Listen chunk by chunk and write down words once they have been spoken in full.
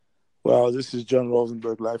Well, this is John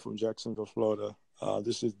Rosenberg, live from Jacksonville, Florida.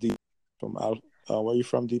 This is D from where are you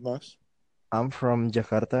from, Dimas? I'm from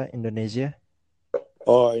Jakarta, Indonesia.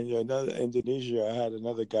 Oh, and another Indonesia. I had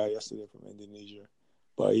another guy yesterday from Indonesia,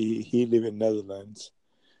 but he live in Netherlands.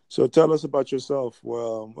 So tell us about yourself.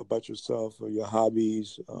 Well, about yourself or your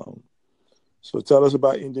hobbies. So tell us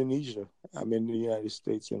about Indonesia. I'm in the United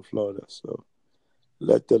States in Florida, so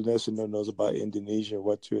let the listener knows about Indonesia,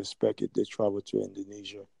 what to expect if they travel to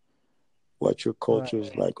Indonesia, what your culture is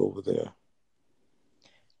Right. like over there.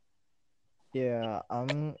 Yeah,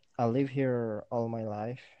 I live here all my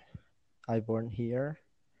life. I born here,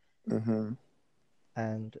 Mm-hmm.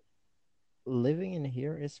 and living in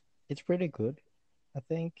here is it's pretty good, I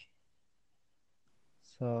think.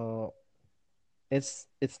 So it's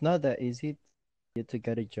not that easy you to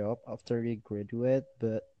get a job after you graduate,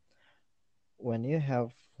 but when you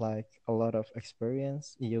have like a lot of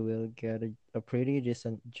experience, you will get a pretty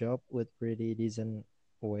decent job with pretty decent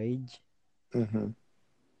wage. Mm-hmm.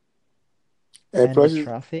 And And the plus,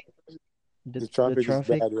 traffic, the the traffic is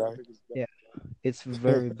traffic, bad, right? yeah, it's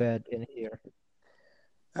very bad in here.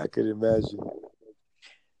 I could imagine.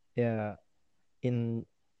 Yeah, in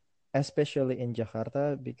especially in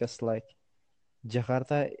Jakarta, because like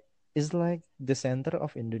Jakarta is like the center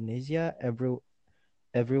of Indonesia.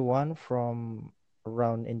 Everyone from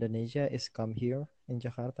around Indonesia is come here in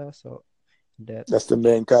Jakarta, so That's that's the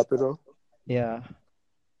main capital. yeah,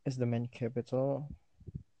 it's the main capital.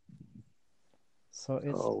 So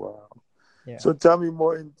it's Oh wow. yeah. So tell me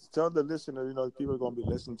more and tell the listener, people are going to be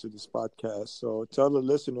listening to this podcast. So tell the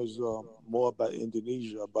listeners more about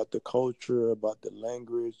Indonesia, about the culture, about the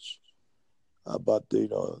language, about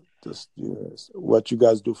what you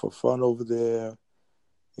guys do for fun over there.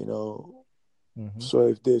 You know, Hmm. so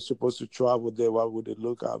if they're supposed to travel there, what would they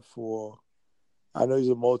look out for? I know it's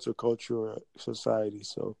a multicultural society,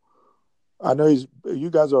 so I know you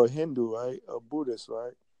guys are Hindu, right? Or Buddhist,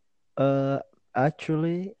 right? Uh,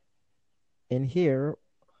 actually, in here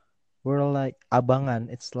we're like abangan.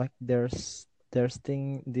 It's like these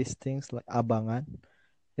things like abangan.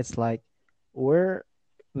 It's like we're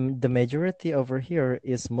the majority over here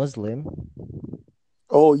is Muslim.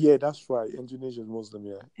 Oh yeah, that's right. Indonesian Muslim,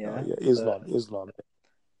 yeah. Yeah, Yeah, but Islam.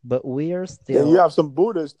 we are And you still have some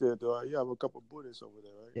Buddhists there, though. You have a couple Buddhists over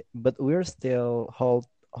there, right?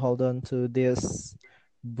 hold on to this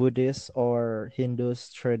Buddhist or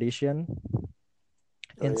Hindus tradition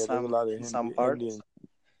Oh yeah, there's a lot of in some Indian. parts.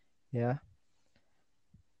 Yeah,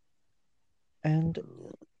 and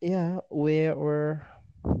Yeah. yeah, we were.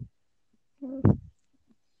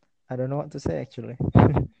 I don't know what to say actually.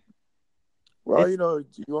 Well, It's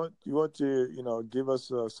you want to give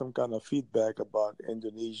us some kind of feedback about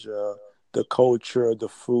Indonesia, the culture, the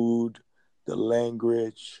food, the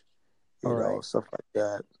language, all right. stuff like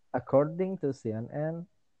that. According to CNN,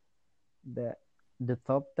 the the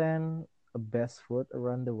top 10 best food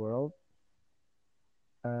around the world,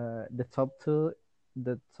 the top two,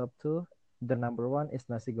 the number one is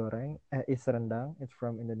nasi goreng, is rendang. It's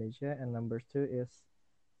from Indonesia, and number two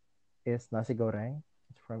is nasi goreng.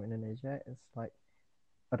 It's from Indonesia. It's like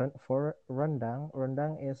for rendang.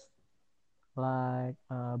 Rendang is like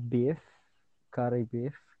beef, curry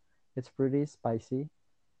beef. It's pretty spicy.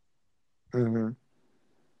 Hmm.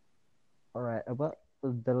 All right, about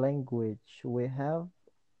the language, we have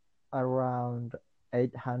around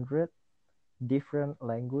 800 different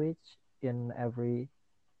language in every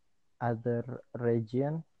other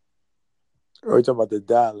region. Or you talking about the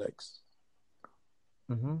dialects.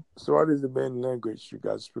 Mm-hmm. So, what is the main language you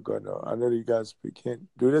guys speak? Right now? I know you guys speak Hindu.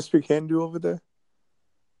 Do they speak Hindu over there?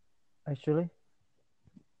 Actually,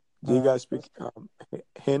 Do you guys speak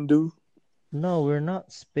Hindu? no, we're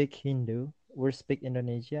not speak Hindu. We speak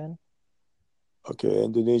Indonesian. Okay,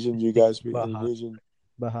 Indonesian. We You speak guys speak Indonesian,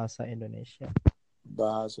 Bahasa Indonesia.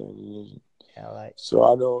 Bahasa Indonesian. Yeah, like So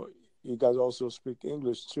I know you guys also speak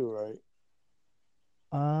English too, right?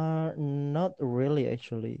 not really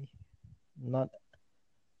actually. Not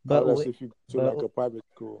but Unless we if you go to but like a private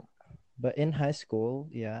school. but in high school,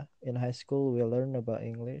 yeah, in high school we learn about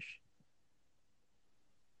English.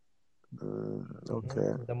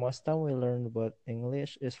 Okay. The most time we learn about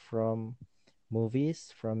English is from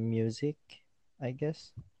movies, from music, I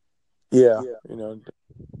guess. Yeah,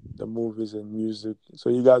 the movies and music. So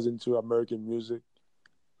you guys into American music,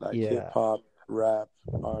 like hip Yeah, hop, rap,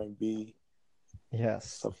 R&B,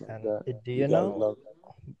 yes. stuff like And that. do You you guys know love.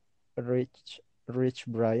 Rich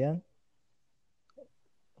Brian?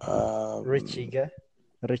 Um, Richiga?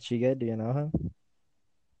 Richiga, do you know him?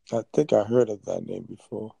 I think I heard of that name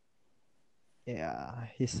before. Yeah,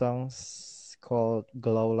 his songs. called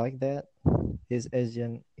Glow Like That. He's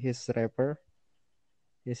Asian. He's rapper.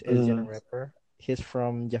 He's Asian Mm. rapper. He's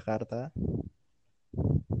from Jakarta.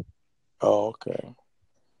 Oh, okay.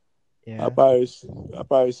 Yeah, I probably see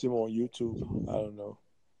him on YouTube. I don't know.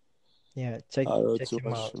 yeah. I don't know Check too him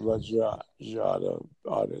much out. about genre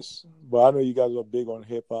artists, but I know you guys are big on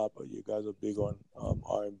hip hop, but you guys are big on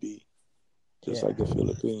R&B, just Yeah, like the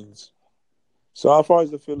Philippines. So how far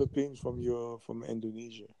is the Philippines from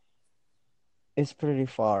Indonesia? it's pretty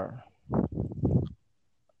far.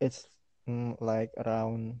 It's like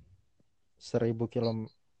around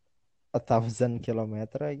 1,000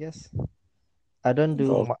 kilometer, I guess. I don't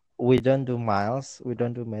do. Oh, We don't do miles. We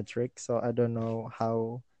don't do metric, so I don't know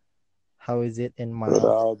how is it in so miles.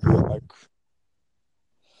 that'll be like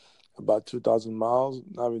about 2,000 miles,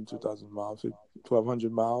 not even 2,000 miles,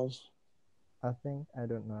 1,200 miles. I think I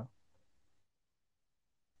don't know.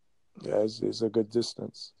 Yeah, it's a good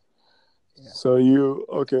distance. Yeah. So you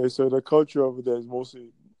okay? So the culture over there is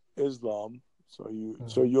mostly Islam. So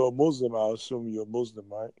Mhm. you're a Muslim. I assume you're a Muslim,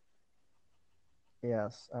 right?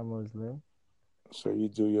 Yes, I'm Muslim. So you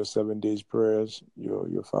do your 7 days prayers,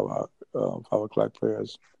 your 5 o'clock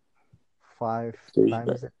prayers. Five So you got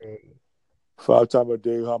times a day. 5 times a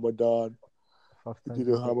day, Ramadan. Five You do times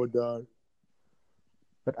a the day. Ramadan.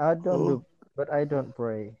 But I don't Oh. do. But I don't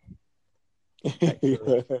pray. You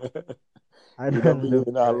Actually, I don't don't believe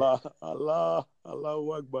do in pray. Allah,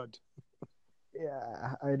 Allahu Akbar.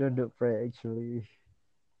 Yeah, I don't do pray actually.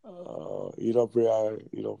 You don't pray.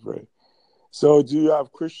 You don't pray. So do you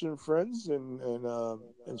have Christian friends in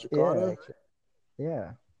Yeah, Jakarta? actually.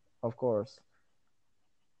 Yeah, of course.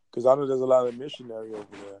 Because I know there's a lot of missionary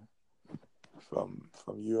over there from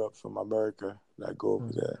Europe, from America that go over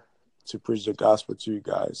Mhm. there to preach the gospel to you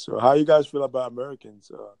guys. So how you guys feel about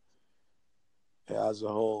Americans as a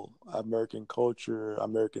whole, American culture,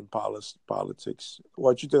 American politics?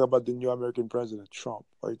 What you think about the new American president, Trump?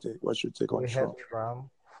 What you think? What's your take on We had Trump?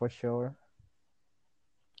 Trump for sure.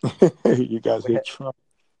 You guys We hate had Trump.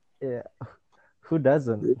 yeah. Who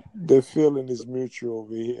doesn't? The feeling is mutual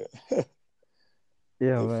over here.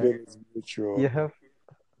 Yeah, The man. feeling is mutual. You have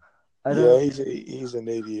I Yeah, don't he's an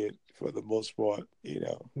idiot for the most part.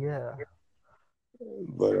 yeah.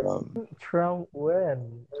 But Trump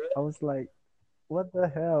win. I was like, what the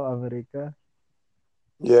hell, America?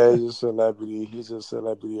 yeah, he's a celebrity. He's a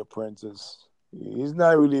celebrity apprentice. He's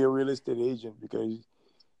not really a real estate agent because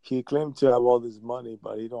he claimed to have all this money,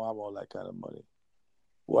 but he don't have all that kind of money.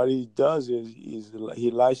 What he does is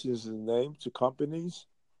he licenses his name to companies,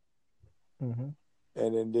 Mm-hmm.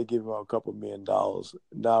 and then they give him a couple $1 million.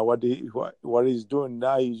 Now, what he's doing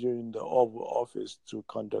now, he's using the Oval Office to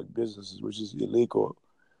conduct businesses, which is illegal.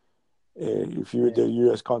 If you read Yeah. the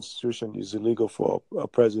U.S. Constitution, it's illegal for a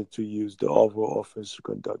president to use the Oval Office to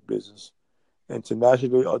conduct business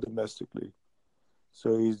internationally or domestically.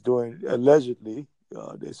 So he's doing allegedly.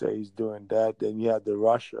 They say he's doing that. Then you have the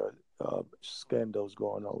Russia scandals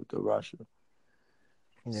going on with the Russia.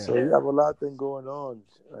 Yeah. So you have a lot of things going on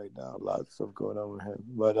right now. A lot of stuff going on with him.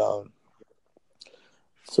 But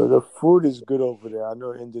so the food is good over there. I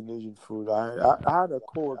know Indonesian food. I had a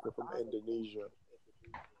coworker from Indonesia.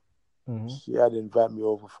 Mm-hmm. She had invited me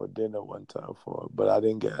over for dinner one time but I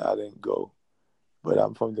didn't go. But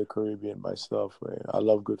I'm from the Caribbean myself. Man. I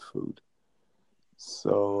love good food.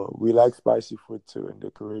 So we like spicy food too in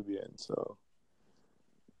the Caribbean.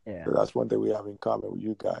 Yeah. So that's one thing we have in common with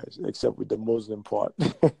you guys, except with the Muslim part.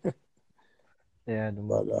 But Yeah, the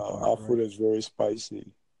Muslim part, our right? food is very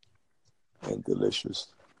spicy and delicious.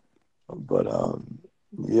 But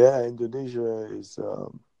yeah, Indonesia is.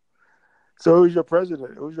 So who's your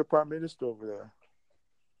president? Who's your prime minister over there?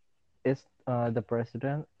 Is the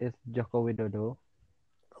president is Joko Widodo.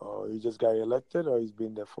 Oh, he just got elected, or he's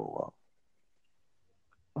been there for a while.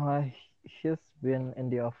 He's been in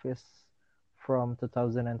the office from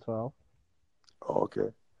 2012. Oh, okay.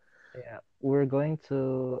 Yeah, we're going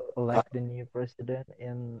to Uh, elect the new president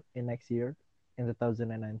in next year, in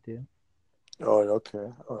 2019. Oh,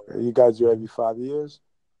 okay. Okay. You guys do every Mhm. 5 years.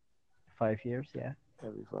 5 years, yeah.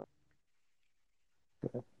 Every five.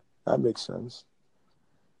 Okay. That makes sense.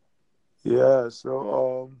 Yeah.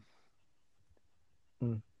 So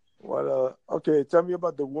Mm. what? Okay. Tell me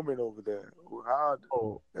about the woman over there. How?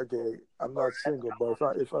 Oh, Okay. I'm not single,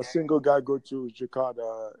 but if a single guy go to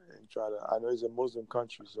Jakarta and try to, I know it's a Muslim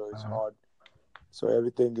country, so it's uh, hard. So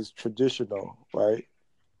everything is traditional, right?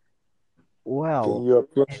 Can well, you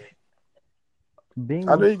approach? if being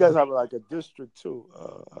I know you guys Muslim, have like a district too.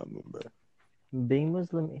 I remember. being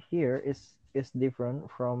Muslim here is different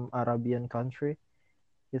from Arabian country.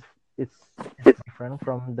 It's it's different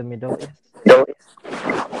from the Middle East.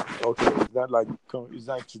 Okay, it's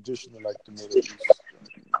not traditional like the Middle East,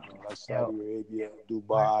 like Yeah. Saudi Arabia, We're,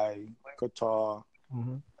 Dubai, Qatar,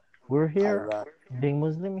 mhm. We're here. Iraq. Being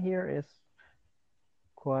Muslim here is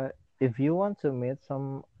quite. If you want to meet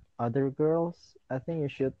some other girls, I think you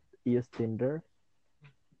should use Tinder.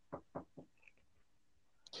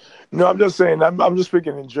 No, I'm just saying. I'm just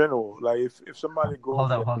speaking in general. Like if somebody go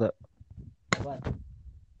Hold over up, there. hold up. What?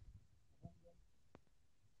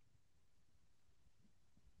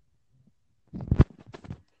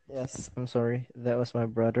 Yes, I'm sorry. That was my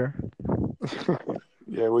brother.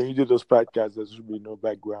 Yeah, when you do those podcasts, there should be no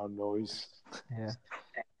background noise, Yeah.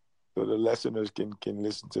 so the listeners can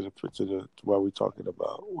listen to to what we're talking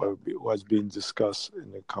about, what's being discussed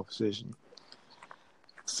in the conversation.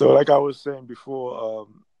 So, like I was saying before,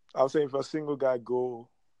 I was saying if a single guy go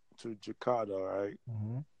to Jakarta, right,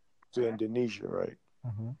 Mm-hmm. to Indonesia, right,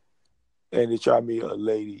 Mm-hmm. and they try to meet a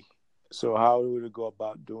lady, so how would they go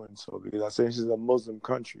about doing so? Because I say this is a Muslim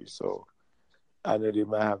country, so I know they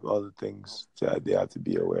might have other things that they have to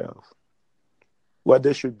be aware of. What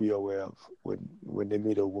they should be aware of when they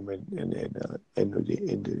meet a woman in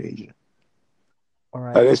Indonesia. All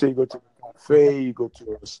right. Like let's say you go to a cafe, you go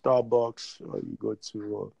to a Starbucks, or you go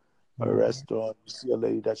to a Mm-hmm. restaurant, you see a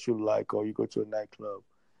lady that you like, or you go to a nightclub.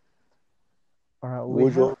 All right. We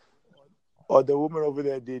Would have. you, or the women over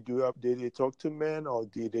there, they talk to men, or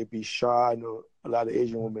did they be shy? I know a lot of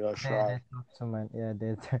Asian women are They shy. talk to men. Yeah,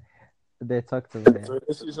 they talk to men. So if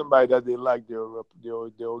they see somebody that they like, they'll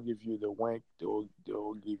give you the wink. They'll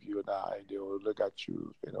give you an eye. They'll look at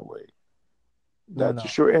you in a way No, that to no.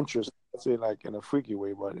 show interest. I say like in a freaky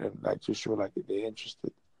way, but like to show like they're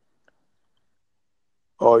interested.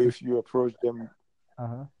 Or If if you approach them,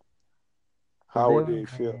 uh-huh. how They would will they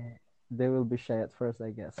feel? be shy at first,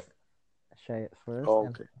 I guess. Shy at first, Oh,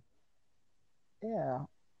 and okay. yeah,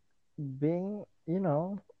 being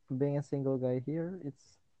being a single guy here,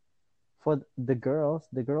 it's for the girls.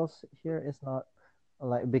 The girls here is not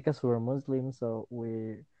like because we're Muslim, so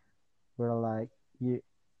we're like you.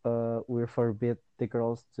 We forbid the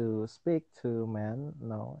girls to speak to men.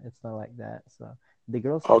 No, it's not like that. So the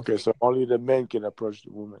girls can Okay, speak. so only the men can approach the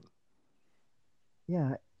woman.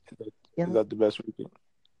 Yeah, Is in that the best we can?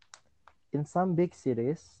 in some big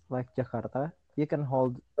cities like Jakarta, you can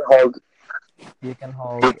hold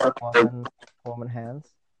woman hands.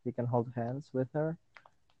 You can hold hands with her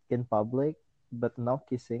in public, but no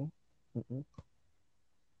kissing. Mm-mm.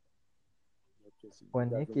 You When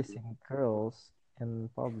guys you don't do kissing girls in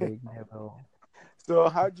public, So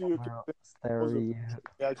how do they you? will stare Let you. me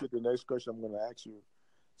ask you the next question I'm going to ask you.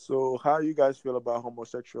 So how you guys feel about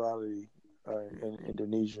homosexuality in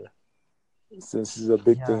Indonesia, since it's a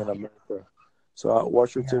big thing Yeah, in America? So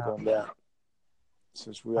what's your take yeah. on that?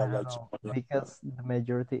 Since we I are don't like, know because the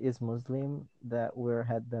majority is Muslim that we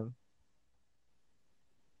had them.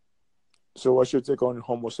 so what's your take on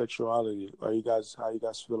homosexuality? How you guys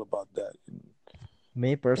feel about that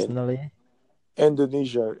Me in personally,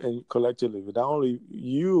 Indonesia and collectively? Not only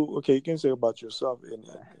you, okay, you can say about yourself in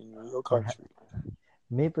your all right. country.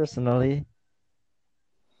 Me personally,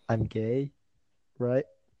 I'm gay, right?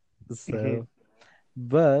 Hmm. So,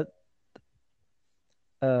 but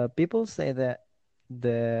people say that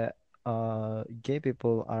the gay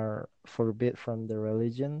people are forbid from the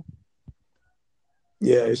religion.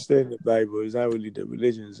 Yeah, So it's still in the Bible. It's not really the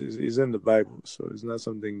religions. It's in the Bible, so it's not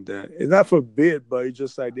something that it's not forbid, but it's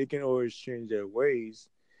just like they can always change their ways.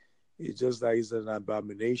 It's just like it's an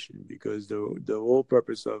abomination because the whole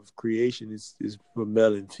purpose of creation is for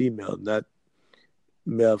male and female, not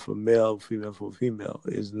male for male, female for female.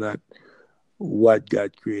 It's not what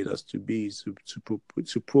God created us to be,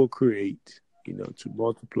 to procreate, to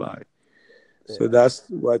multiply. So yeah, that's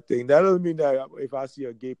one thing. That doesn't mean that if I see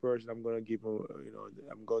a gay person, I'm gonna give him,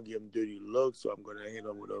 I'm gonna give him dirty looks, or I'm gonna hit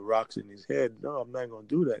him with a rocks in his head. No, I'm not gonna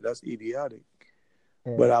do that. That's idiotic.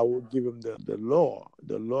 yeah, But I will give him the law.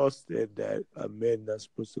 The law said that a man not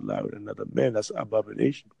supposed to lie with another man. That's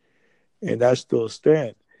abomination, and that still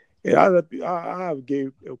stand. And I have gay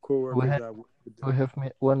we coworkers have that work with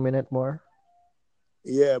them. 1 minute more.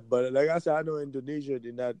 Yeah, but like I said, I know Indonesia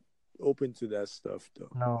they're not open to that stuff though.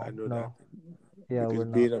 I No, know that no. Yeah, because we're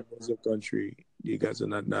not. being a Muslim country, you guys are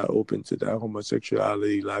not open to that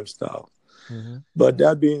homosexuality lifestyle. Mm-hmm. But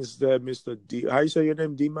that being said, Mr. D, how you say your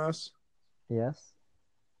name, Dimas? Yes.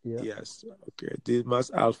 Yeah. Yes, okay, Dimas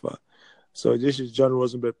Alpha. So this is John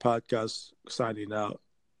Rosenberg podcast signing out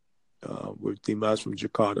with Dimas from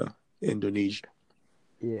Jakarta, Indonesia.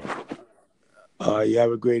 Yeah. You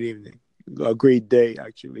have a great evening, a great day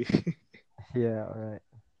actually. Yeah. All right.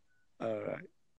 All right.